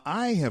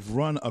I have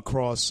run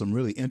across some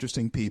really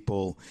interesting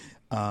people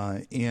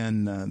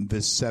in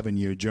this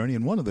 7-year journey,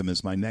 and one of them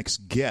is my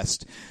next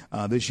guest.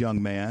 This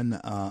young man,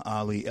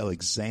 Ali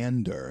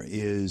Alexander,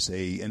 is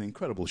an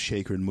incredible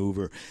shaker and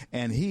mover,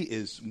 and he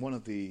is one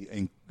of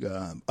the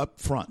out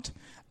front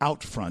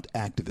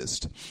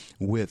activist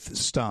with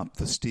Stop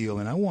the Steal.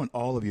 And I want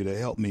all of you to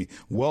help me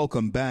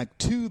welcome back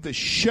to the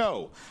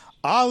show,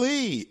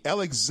 Ali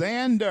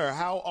Alexander.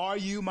 How are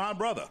you, my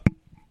brother?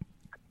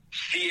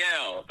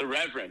 CL, the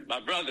Reverend, my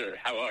brother,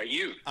 how are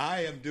you?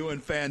 I am doing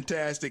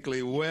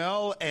fantastically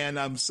well, and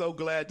I'm so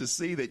glad to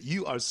see that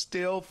you are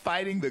still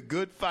fighting the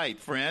good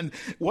fight, friend.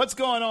 What's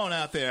going on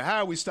out there? How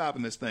are we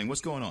stopping this thing? What's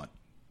going on?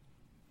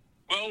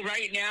 Well,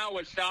 right now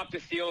what Stop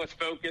the Steal is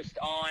focused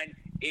on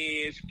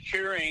is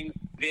curing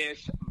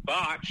this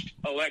botched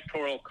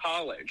electoral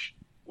college.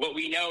 What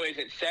we know is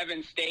that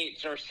 7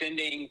 states are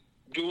sending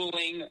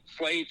dueling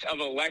slates of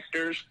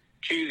electors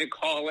to the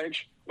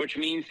college, which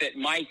means that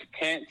Mike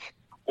Pence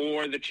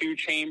or the 2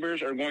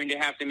 chambers are going to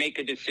have to make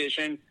a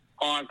decision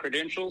on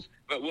credentials.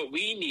 But what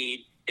we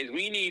need is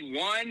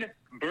one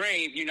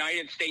brave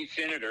United States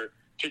Senator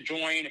to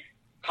join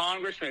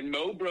Congressman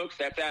Mo Brooks,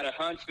 that's out of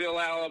Huntsville,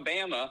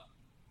 Alabama,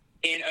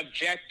 in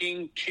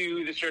objecting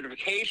to the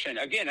certification,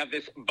 again, of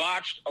this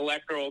botched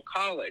electoral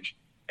college.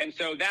 And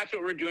so that's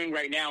what we're doing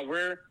right now.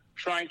 We're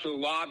trying to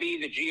lobby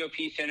the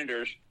GOP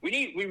senators.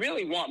 We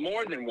really want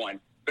more than one,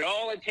 but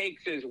all it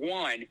takes is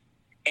one.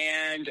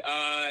 And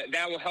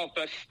that will help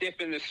us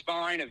stiffen the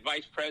spine of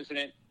Vice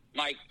President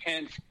Mike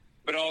Pence,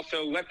 but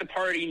also let the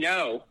party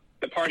know,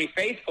 the party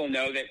faithful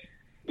know, that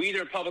we, the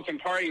Republican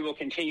Party, will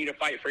continue to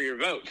fight for your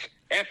votes.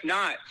 If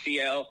not,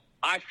 CL,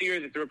 I fear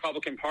that the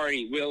Republican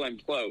Party will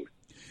implode.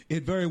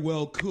 It very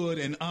well could.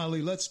 And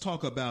Ali, let's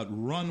talk about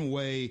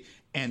runway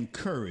and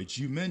courage.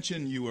 You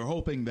mentioned you were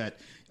hoping that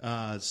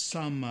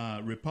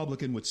some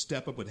Republican would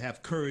step up, would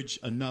have courage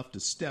enough to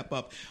step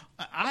up.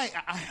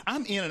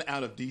 I'm in and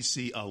out of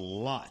D.C. a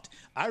lot.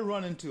 I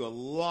run into a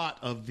lot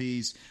of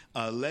these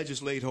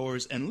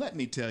legislators, and let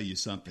me tell you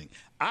something.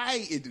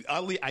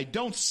 I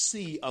don't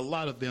see a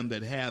lot of them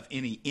that have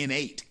any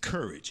innate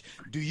courage.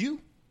 Do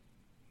you?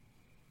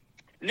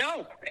 No,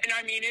 and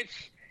I mean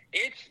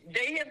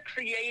they have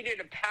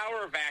created a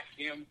power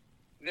vacuum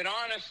that,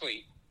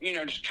 honestly,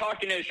 just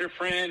talking as your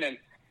friend and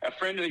a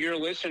friend of your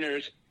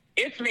listeners,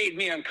 it's made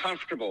me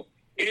uncomfortable.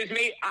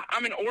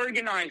 I'm an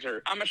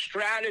organizer. I'm a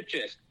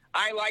strategist.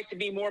 I like to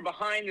be more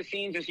behind the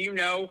scenes, as you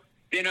know,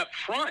 than up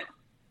front.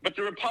 But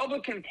the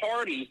Republican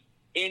Party,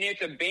 in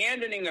its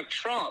abandoning of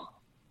Trump,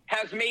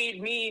 has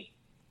made me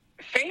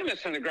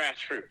famous in the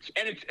grassroots.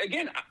 And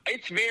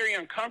it's very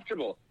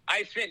uncomfortable.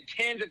 I spent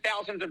tens of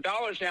thousands of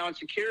dollars now in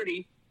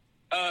security,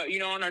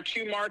 on our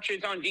 2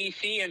 marches on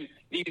D.C. and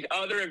these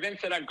other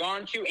events that I've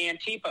gone to,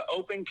 Antifa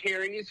open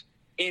carries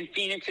in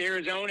Phoenix,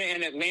 Arizona,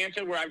 and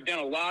Atlanta, where I've done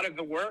a lot of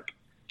the work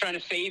trying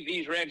to save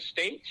these red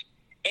states.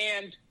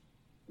 And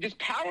this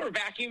power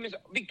vacuum is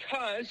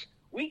because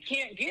we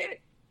can't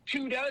get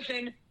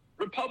 24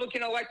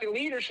 Republican elected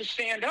leaders to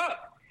stand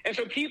up. And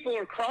so people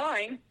are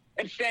crying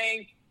and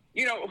saying,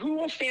 who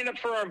will stand up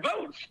for our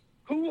votes?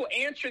 Who will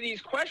answer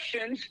these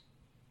questions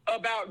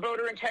about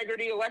voter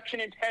integrity,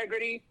 election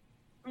integrity,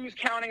 who's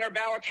counting our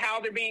ballots, how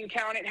they're being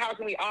counted, how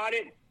can we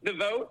audit the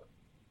vote?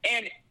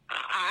 And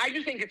I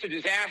just think it's a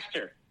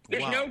disaster.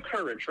 There's no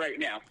courage right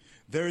now.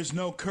 There is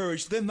no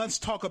courage. Then let's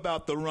talk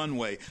about the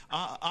runway.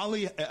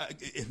 Ali,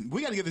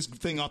 we got to get this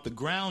thing off the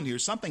ground here.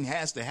 Something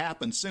has to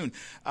happen soon.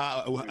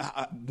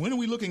 When are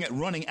we looking at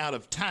running out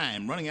of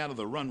time, running out of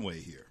the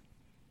runway here?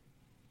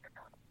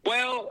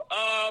 Well,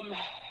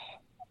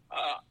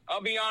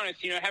 I'll be honest,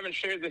 I haven't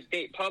shared this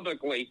date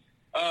publicly,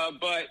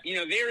 but,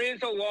 there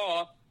is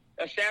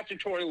a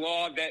statutory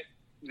law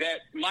that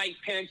Mike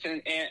Pence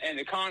and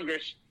the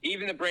Congress,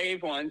 even the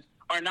brave ones,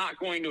 are not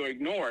going to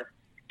ignore.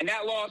 And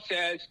that law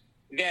says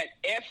that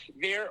if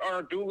there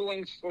are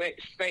dueling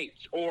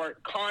states or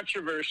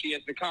controversy,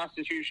 as the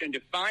Constitution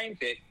defines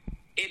it,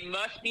 it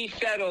must be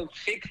settled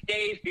 6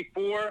 days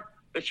before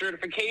the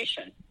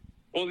certification.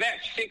 Well, that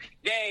 6th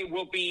day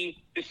will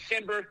be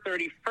December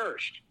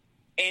 31st.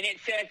 And it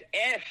says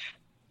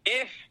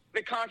if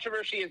the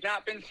controversy has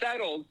not been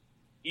settled,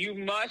 you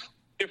must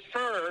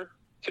defer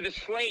to the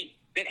slate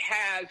that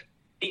has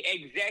the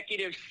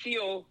executive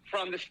seal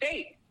from the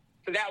state.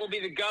 So that will be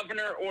the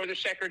governor or the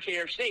secretary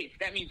of state.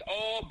 That means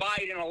all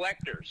Biden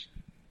electors.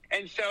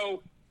 And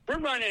so we're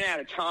running out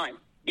of time,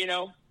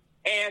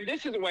 and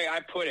this is the way I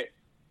put it.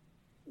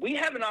 We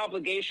have an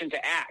obligation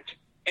to act,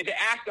 and to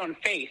act on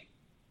faith,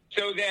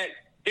 so that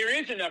there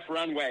is enough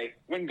runway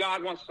when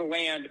God wants to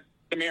land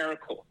the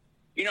miracle.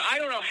 I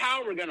don't know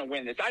how we're going to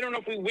win this. I don't know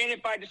if we win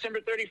it by December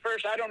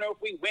 31st. I don't know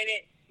if we win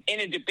it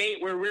in a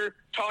debate where we're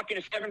talking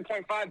to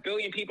 7.5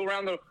 billion people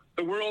around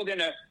the world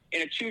in a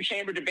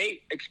 2-chamber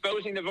debate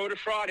exposing the voter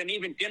fraud, and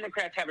even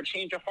Democrats have a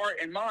change of heart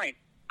and mind.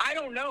 I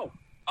don't know.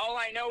 All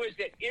I know is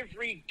that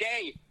every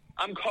day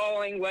I'm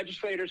calling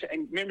legislators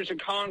and members of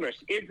Congress.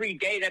 Every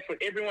day, that's what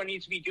everyone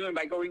needs to be doing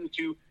by going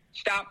to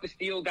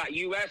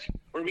stopthesteal.us,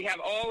 where we have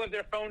all of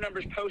their phone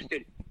numbers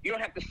posted. You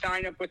don't have to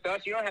sign up with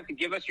us. You don't have to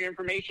give us your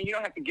information. You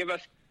don't have to give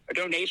us a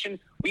donation.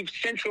 We've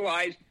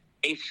centralized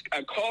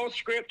a call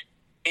script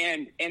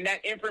and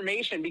that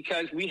information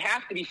because we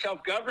have to be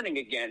self-governing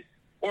again,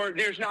 or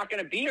there's not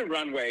going to be a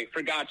runway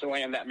for God to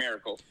land that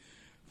miracle.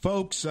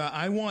 Folks,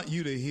 I want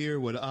you to hear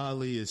what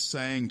Ali is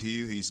saying to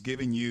you. He's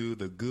giving you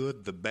the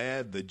good, the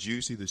bad, the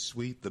juicy, the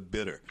sweet, the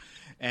bitter.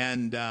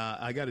 And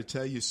I got to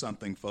tell you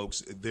something,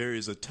 folks. There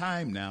is a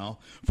time now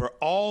for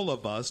all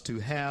of us to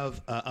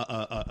have,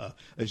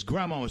 as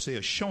Grandma would say,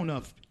 a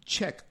show-enough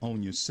check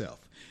on yourself.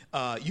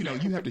 You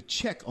have to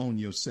check on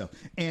yourself.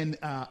 And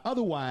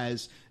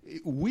otherwise,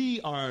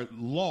 we are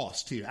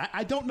lost here.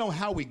 I don't know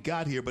how we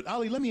got here, but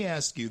Ali, let me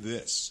ask you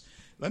this.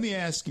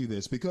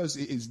 Because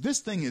this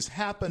thing has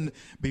happened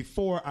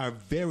before our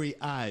very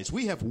eyes.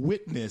 We have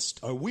witnessed,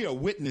 or we are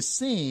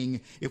witnessing,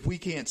 if we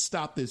can't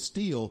stop this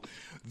steal,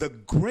 the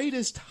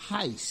greatest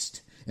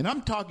heist. And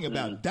I'm talking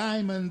about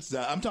diamonds.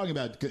 I'm talking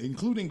about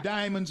including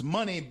diamonds,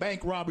 money,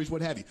 bank robberies,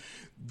 what have you.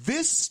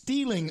 This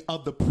stealing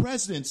of the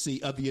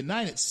presidency of the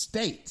United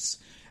States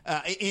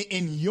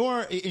in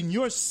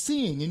your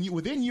seeing,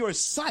 within your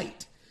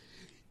sight,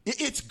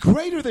 it's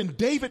greater than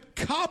David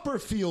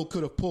Copperfield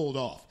could have pulled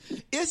off.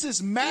 It's this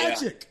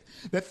magic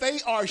that they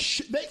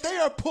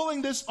are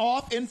pulling this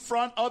off in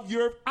front of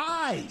your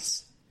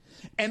eyes.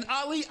 And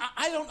Ali,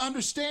 I don't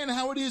understand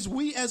how it is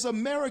we as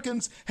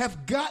Americans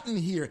have gotten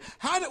here.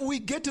 How did we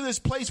get to this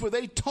place where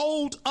they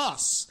told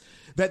us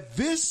that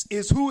this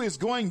is who is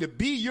going to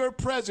be your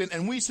president,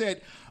 and we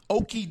said,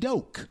 okie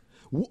doke?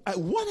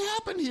 What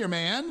happened here,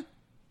 man?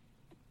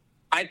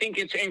 I think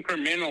it's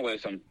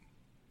incrementalism.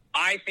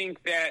 I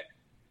think that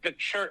the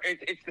church,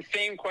 it's the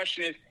same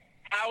question as,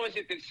 how is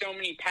it that so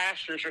many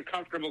pastors are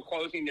comfortable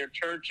closing their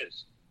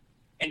churches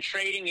and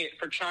trading it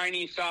for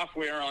Chinese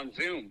software on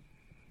Zoom?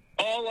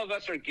 All of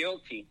us are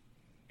guilty.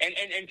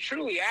 And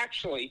truly,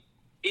 actually,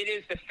 it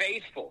is the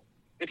faithful,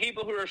 the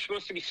people who are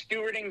supposed to be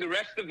stewarding the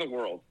rest of the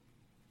world,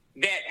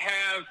 that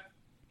have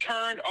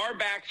turned our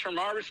backs from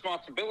our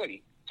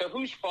responsibility. So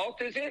whose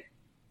fault is it?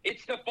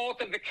 It's the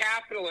fault of the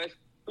capitalist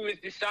who has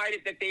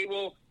decided that they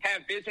will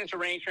have business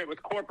arrangement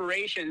with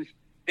corporations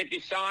that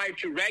decide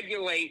to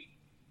regulate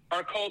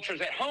our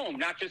cultures at home,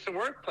 not just the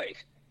workplace.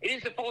 It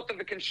is the fault of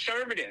the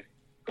conservative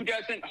who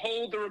doesn't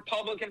hold the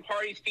Republican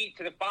Party's feet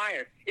to the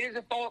fire. It is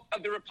the fault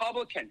of the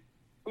Republican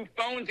who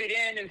phones it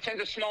in and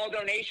sends a small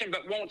donation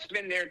but won't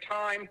spend their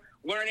time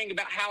learning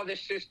about how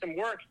this system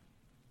works.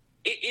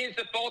 It is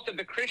the fault of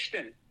the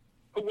Christian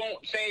who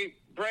won't say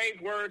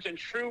brave words and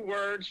true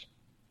words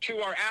to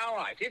our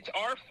allies. It's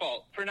our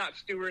fault for not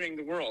stewarding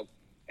the world.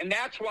 And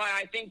that's why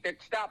I think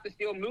that Stop the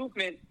Steal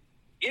movement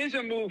is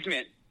a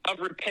movement of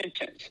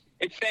repentance.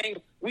 It's saying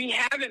we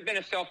haven't been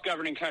a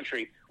self-governing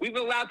country. We've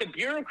allowed the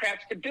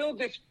bureaucrats to build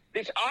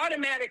this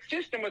automatic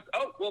system with,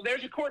 oh, well,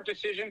 there's a court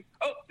decision.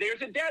 Oh,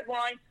 there's a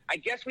deadline. I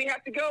guess we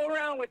have to go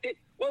around with it.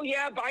 Well,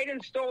 yeah,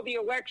 Biden stole the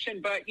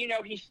election, but,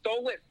 he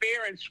stole it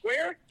fair and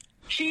square.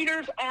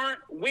 Cheaters aren't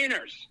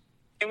winners.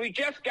 And we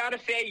just got to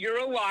say you're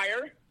a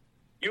liar,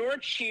 you're a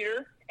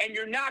cheater, and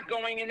you're not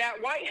going in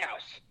that White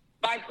House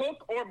by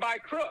hook or by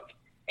crook.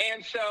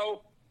 And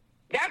so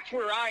that's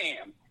where I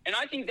am. And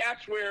I think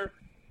that's where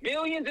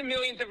millions and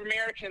millions of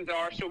Americans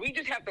are. So we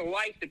just have to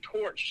light the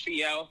torch,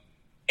 CL,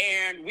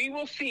 and we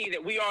will see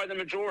that we are the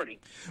majority.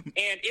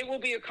 And it will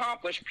be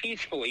accomplished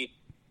peacefully.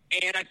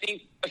 And I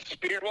think a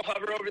spirit will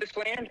hover over this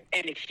land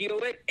and heal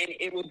it, and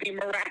it will be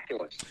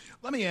miraculous.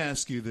 Let me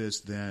ask you this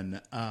then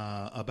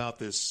about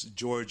this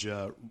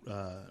Georgia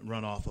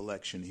runoff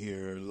election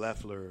here,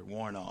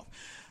 Loeffler-Warnoff.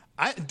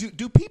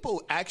 Do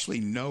people actually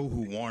know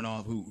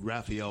who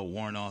Raphael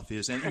Warnoff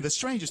is? And the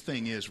strangest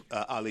thing is,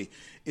 Ali,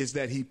 is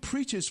that he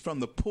preaches from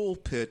the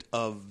pulpit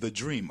of the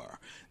dreamer,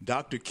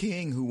 Dr.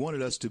 King, who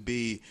wanted us to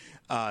be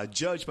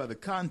judged by the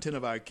content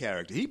of our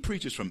character. He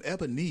preaches from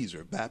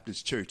Ebenezer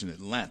Baptist Church in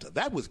Atlanta.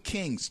 That was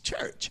King's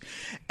church.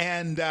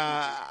 And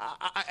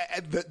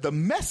the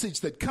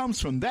message that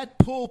comes from that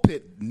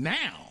pulpit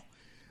now,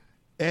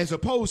 as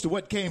opposed to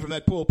what came from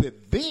that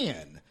pulpit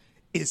then,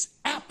 is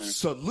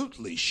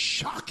absolutely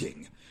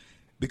shocking,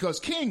 because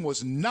King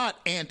was not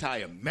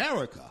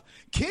anti-America.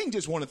 King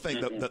just wanted to think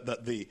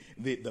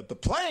the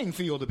playing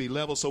field to be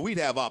level so we'd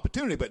have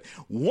opportunity. But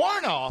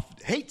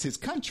Warnoff hates his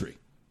country,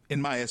 in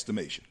my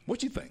estimation. What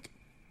do you think?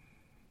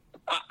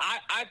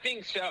 I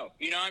think so.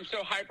 I'm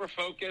so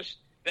hyper-focused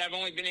that I've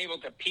only been able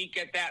to peek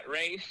at that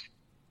race.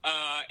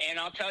 And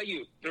I'll tell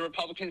you, the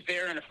Republicans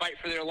there are in a fight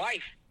for their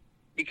life,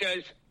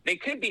 because they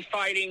could be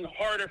fighting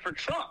harder for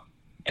Trump.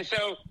 And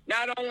so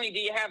not only do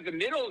you have the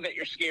middle that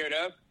you're scared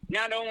of,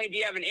 not only do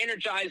you have an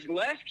energized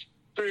left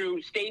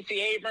through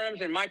Stacey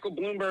Abrams and Michael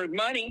Bloomberg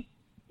money,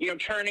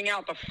 turning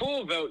out the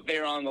full vote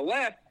there on the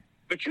left,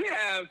 but you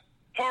have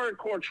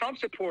hardcore Trump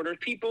supporters,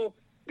 people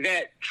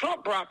that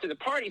Trump brought to the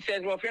party,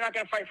 says, well, if you're not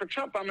going to fight for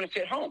Trump, I'm going to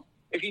sit home.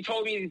 If you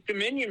told me these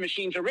Dominion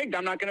machines are rigged,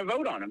 I'm not going to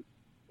vote on them.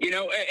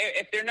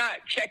 If they're not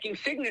checking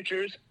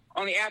signatures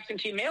on the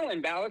absentee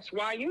mail-in ballots,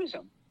 why use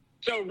them?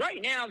 So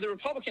right now, the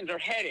Republicans are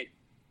headed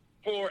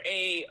for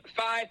a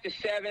 5 to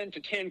 7 to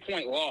 10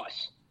 point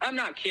loss. I'm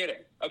not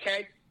kidding,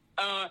 okay?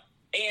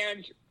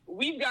 And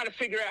we've got to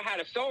figure out how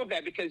to solve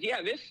that because,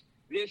 I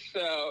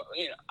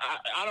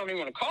don't even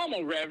want to call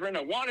him a reverend,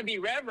 a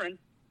wannabe reverend,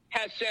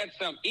 has said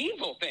some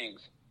evil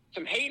things,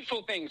 some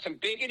hateful things, some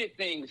bigoted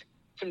things,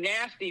 some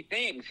nasty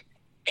things.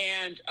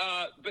 And,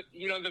 but,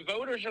 the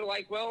voters are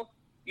like, well,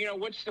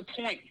 what's the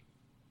point?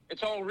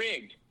 It's all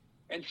rigged.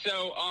 And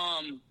so,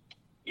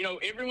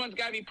 everyone's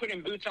got to be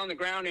putting boots on the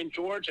ground in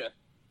Georgia.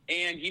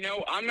 And,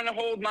 I'm going to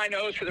hold my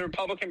nose for the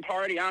Republican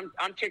Party. I'm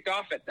ticked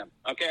off at them.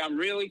 Okay. I'm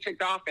really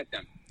ticked off at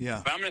them.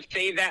 Yeah. But I'm going to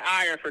save that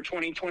ire for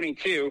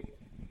 2022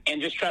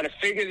 and just try to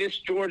figure this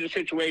Georgia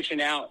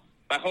situation out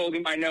by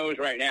holding my nose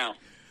right now.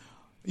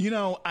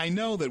 I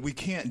know that we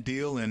can't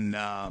deal in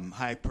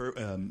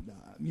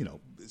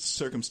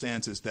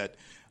circumstances that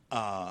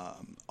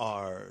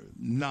are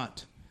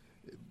not,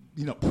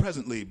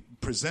 presently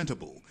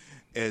presentable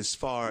as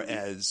far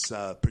as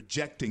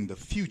projecting the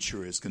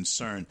future is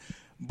concerned.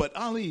 But,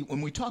 Ali,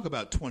 when we talk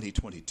about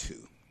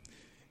 2022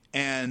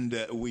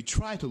 and we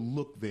try to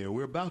look there,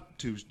 we're about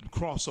to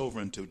cross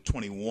over into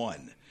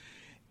 21,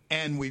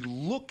 and we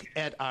look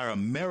at our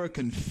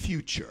American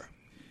future,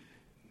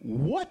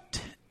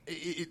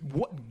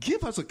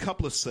 give us a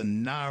couple of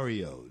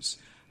scenarios,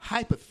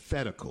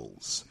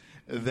 hypotheticals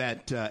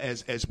that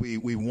as we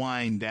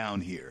wind down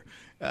here,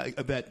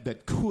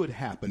 that could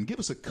happen. Give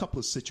us a couple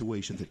of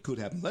situations that could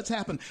happen.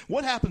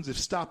 What happens if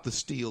Stop the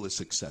Steal is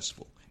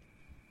successful?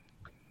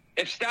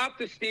 If Stop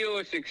the Steal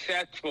is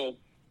successful,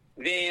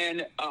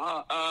 then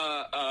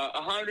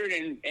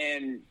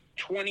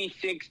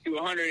 126 to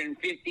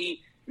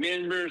 150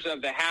 members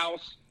of the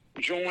House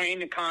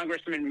join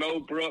Congressman Mo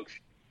Brooks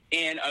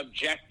in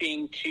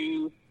objecting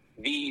to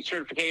the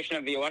certification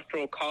of the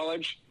Electoral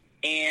College,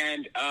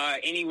 and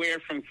anywhere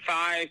from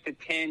 5 to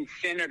 10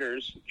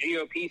 senators,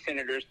 GOP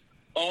senators,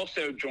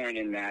 also join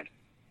in that.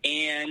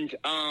 And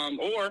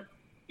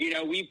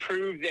we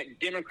proved that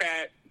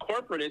Democrat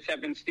corporatists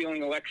have been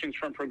stealing elections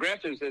from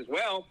progressives as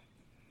well,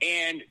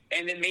 and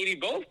then maybe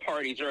both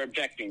parties are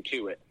objecting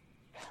to it.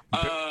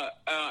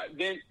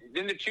 Then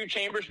the two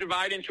chambers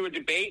divide into a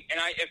debate, and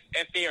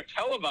if they are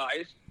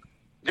televised,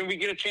 then we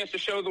get a chance to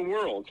show the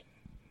world.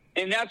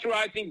 And that's where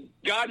I think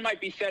God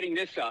might be setting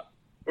this up,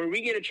 where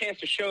we get a chance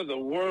to show the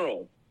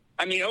world.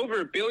 I mean, over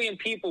 1 billion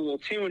people will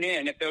tune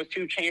in if those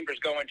two chambers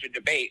go into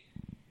debate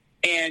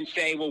and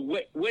say, well,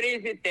 what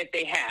is it that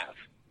they have?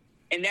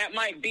 And that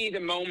might be the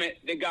moment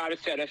that God has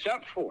set us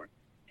up for.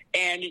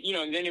 And,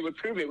 then it would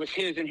prove it was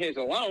his and his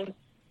alone.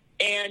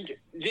 And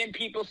then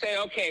people say,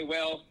 okay,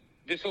 well,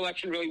 this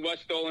election really was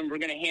stolen. We're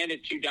going to hand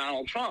it to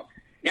Donald Trump.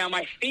 Now,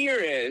 my fear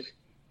is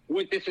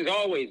what this has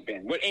always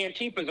been, what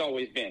Antifa has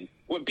always been,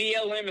 what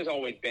BLM has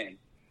always been,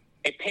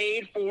 a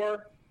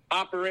paid-for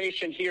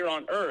operation here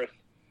on earth.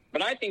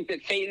 But I think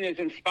that Satan is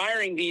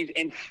inspiring these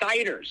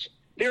inciters.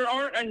 There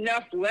aren't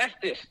enough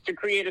leftists to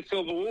create a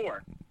civil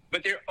war,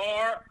 but there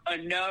are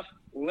enough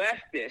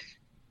leftists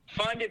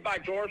funded by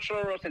George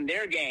Soros and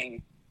their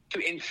gang to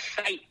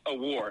incite a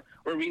war,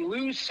 where we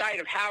lose sight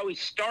of how we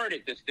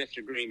started this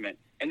disagreement.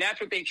 And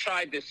that's what they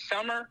tried this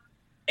summer,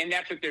 and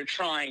that's what they're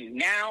trying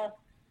now.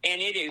 And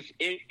it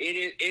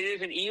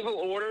is an evil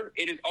order.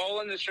 It is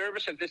all in the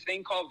service of this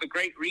thing called the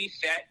Great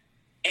Reset.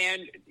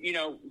 And,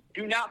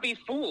 do not be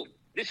fooled.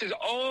 This is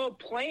all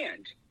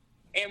planned.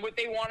 And what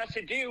they want us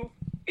to do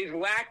is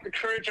lack the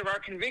courage of our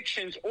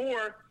convictions,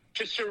 or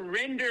to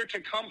surrender to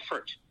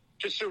comfort,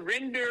 to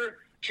surrender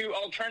to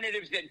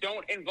alternatives that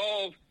don't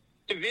involve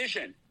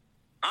division.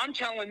 I'm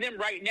telling them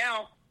right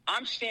now,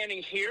 I'm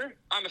standing here.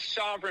 I'm a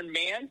sovereign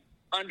man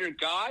under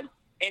God.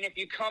 And if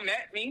you come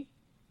at me,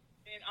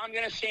 then I'm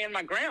going to stand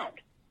my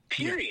ground,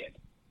 period.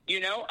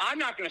 Yeah. I'm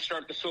not going to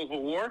start the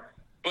civil war.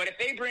 But if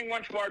they bring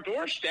one to our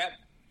doorstep,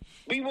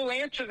 we will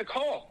answer the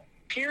call,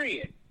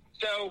 period.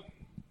 So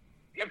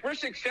if we're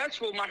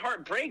successful, my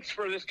heart breaks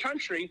for this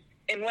country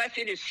unless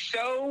it is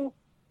so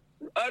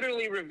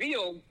utterly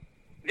revealed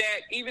that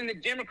even the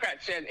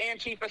Democrat says,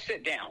 Antifa,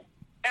 sit down.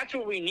 That's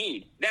what we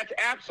need. That's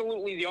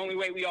absolutely the only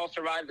way we all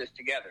survive this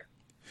together.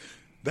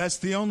 That's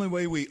the only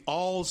way we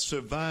all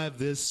survive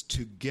this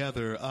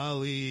together.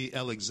 Ali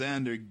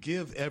Alexander,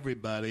 give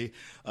everybody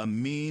a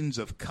means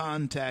of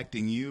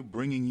contacting you,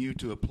 bringing you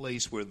to a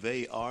place where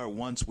they are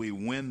once we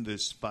win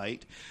this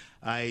fight.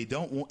 I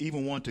don't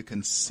even want to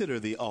consider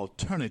the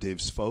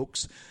alternatives,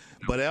 folks,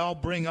 but I'll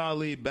bring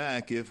Ali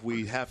back if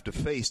we have to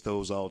face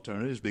those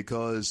alternatives,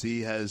 because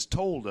he has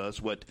told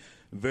us what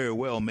very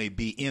well may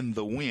be in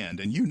the wind,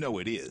 and you know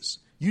it is.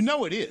 You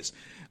know it is.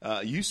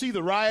 You see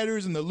the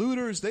rioters and the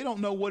looters, they don't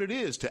know what it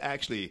is to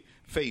actually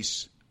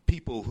face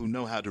people who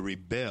know how to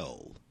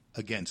rebel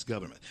against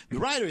government. The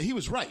rioter, he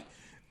was right.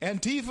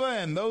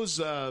 Antifa and those,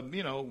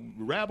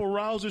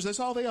 rabble-rousers, that's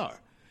all they are.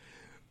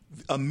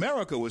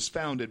 America was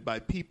founded by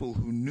people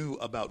who knew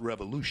about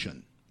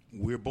revolution.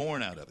 We're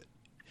born out of it.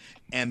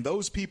 And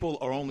those people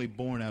are only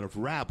born out of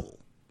rabble.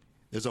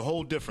 There's a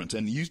whole difference.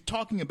 And you're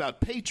talking about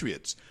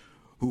patriots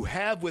who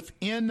have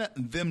within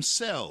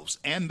themselves,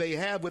 and they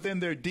have within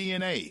their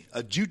DNA,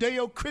 a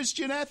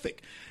Judeo-Christian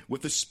ethic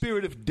with the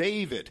spirit of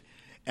David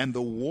and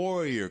the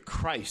warrior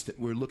Christ that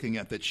we're looking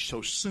at that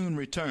shall soon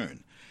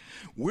return,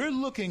 we're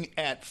looking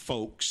at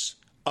folks,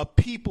 a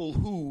people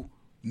who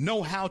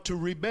know how to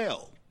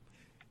rebel.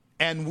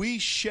 And we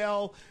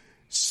shall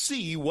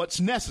see what's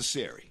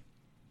necessary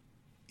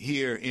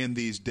here in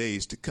these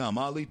days to come.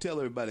 Ali, tell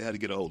everybody how to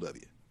get a hold of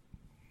you.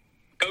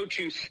 Go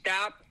to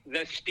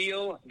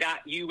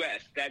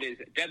stopthesteal.us. That is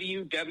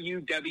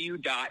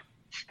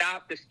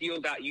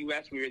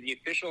www.stopthesteal.us. We are the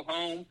official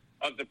home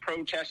of the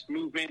protest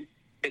movement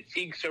that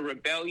seeks a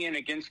rebellion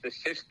against the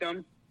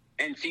system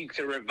and seeks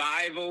a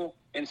revival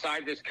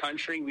inside this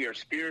country. We are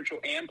spiritual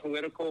and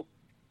political,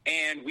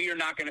 and we are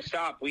not going to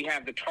stop. We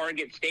have the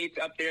target states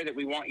up there that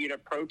we want you to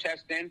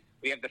protest in.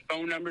 We have the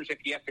phone numbers if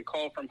you have to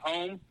call from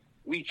home.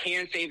 We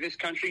can save this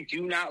country.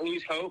 Do not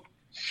lose hope.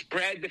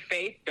 Spread the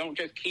faith. Don't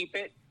just keep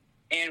it.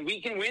 And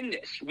we can win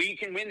this. We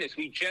can win this.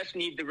 We just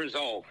need the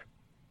resolve.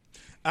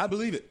 I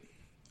believe it.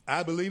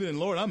 I believe it. And,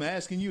 Lord, I'm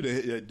asking you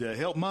to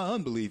help my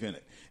unbelief in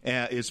it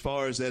as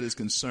far as that is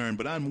concerned.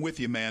 But I'm with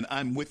you, man.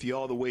 I'm with you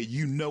all the way.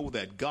 You know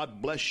that.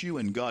 God bless you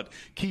and God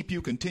keep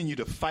you. Continue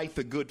to fight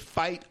the good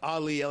fight,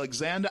 Ali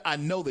Alexander. I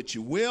know that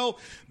you will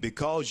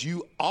because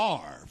you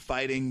are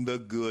fighting the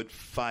good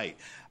fight.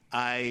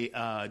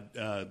 I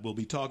will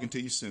be talking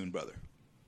to you soon, brother.